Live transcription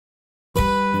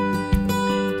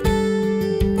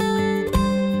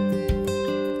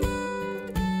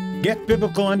Get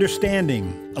Biblical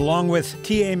Understanding, along with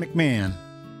T.A. McMahon.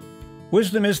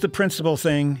 Wisdom is the principal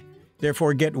thing,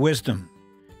 therefore get wisdom.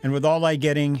 And with all thy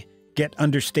getting, get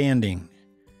understanding.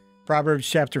 Proverbs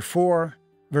chapter 4,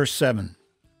 verse 7.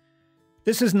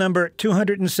 This is number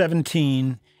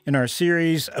 217 in our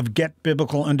series of Get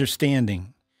Biblical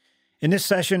Understanding. In this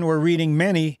session, we're reading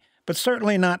many, but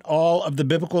certainly not all of the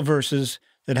biblical verses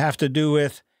that have to do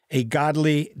with a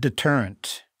godly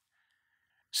deterrent.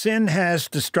 Sin has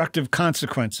destructive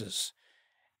consequences,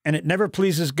 and it never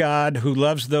pleases God, who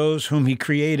loves those whom He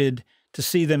created, to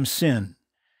see them sin.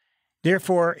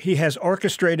 Therefore, He has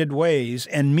orchestrated ways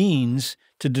and means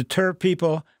to deter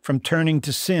people from turning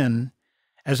to sin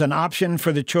as an option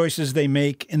for the choices they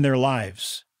make in their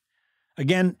lives.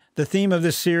 Again, the theme of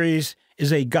this series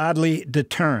is a godly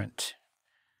deterrent.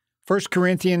 1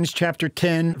 Corinthians chapter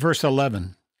 10, verse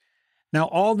 11. Now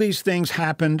all these things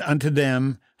happened unto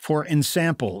them for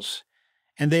ensamples,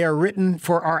 and they are written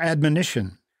for our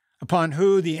admonition, upon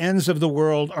who the ends of the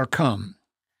world are come.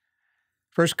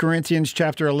 1 Corinthians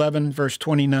chapter 11, verse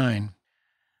 29.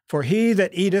 For he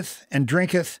that eateth and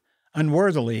drinketh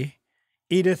unworthily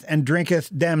eateth and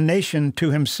drinketh damnation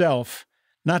to himself,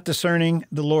 not discerning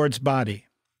the Lord's body.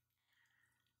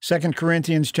 2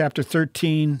 Corinthians chapter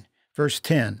 13, verse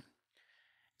 10.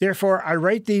 Therefore I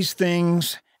write these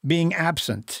things being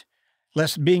absent,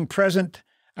 lest being present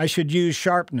I should use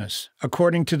sharpness,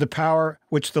 according to the power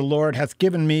which the Lord hath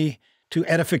given me to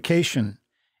edification,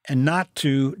 and not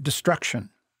to destruction.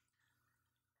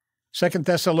 2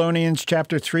 Thessalonians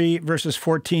chapter 3, verses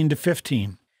 14 to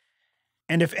 15.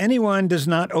 And if anyone does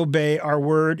not obey our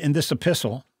word in this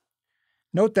epistle,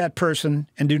 note that person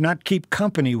and do not keep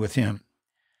company with him,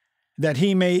 that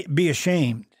he may be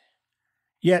ashamed.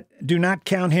 Yet do not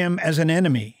count him as an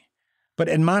enemy, but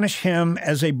admonish him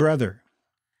as a brother.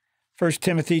 1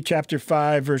 Timothy chapter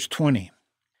 5, verse 20.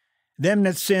 Them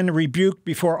that sin rebuke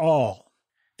before all,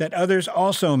 that others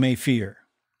also may fear.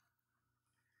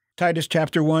 Titus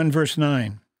chapter 1, verse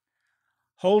 9.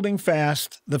 Holding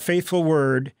fast the faithful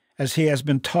word as he has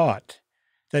been taught,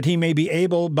 that he may be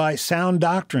able by sound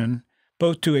doctrine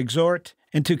both to exhort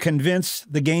and to convince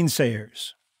the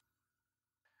gainsayers.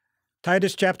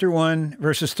 Titus chapter 1,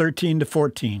 verses 13 to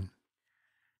 14.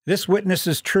 This witness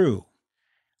is true.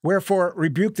 Wherefore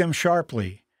rebuke them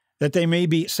sharply, that they may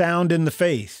be sound in the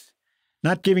faith,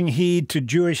 not giving heed to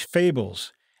Jewish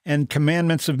fables and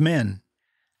commandments of men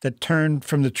that turn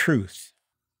from the truth.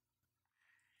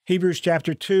 Hebrews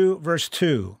chapter 2, verse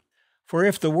 2. For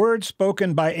if the word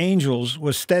spoken by angels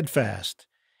was steadfast,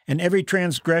 and every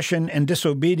transgression and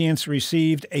disobedience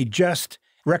received a just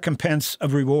recompense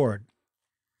of reward.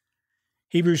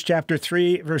 Hebrews chapter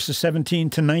 3, verses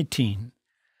 17 to 19.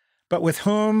 But with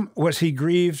whom was he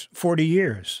grieved 40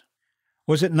 years?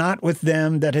 Was it not with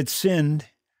them that had sinned,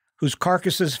 whose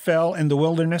carcasses fell in the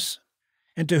wilderness?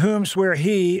 And to whom sware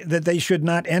he that they should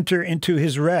not enter into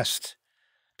his rest,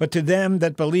 but to them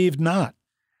that believed not?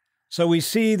 So we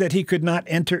see that he could not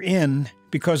enter in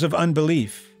because of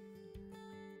unbelief.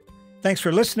 Thanks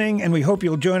for listening, and we hope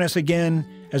you'll join us again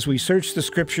as we search the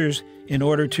Scriptures in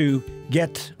order to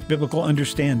get biblical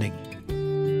understanding.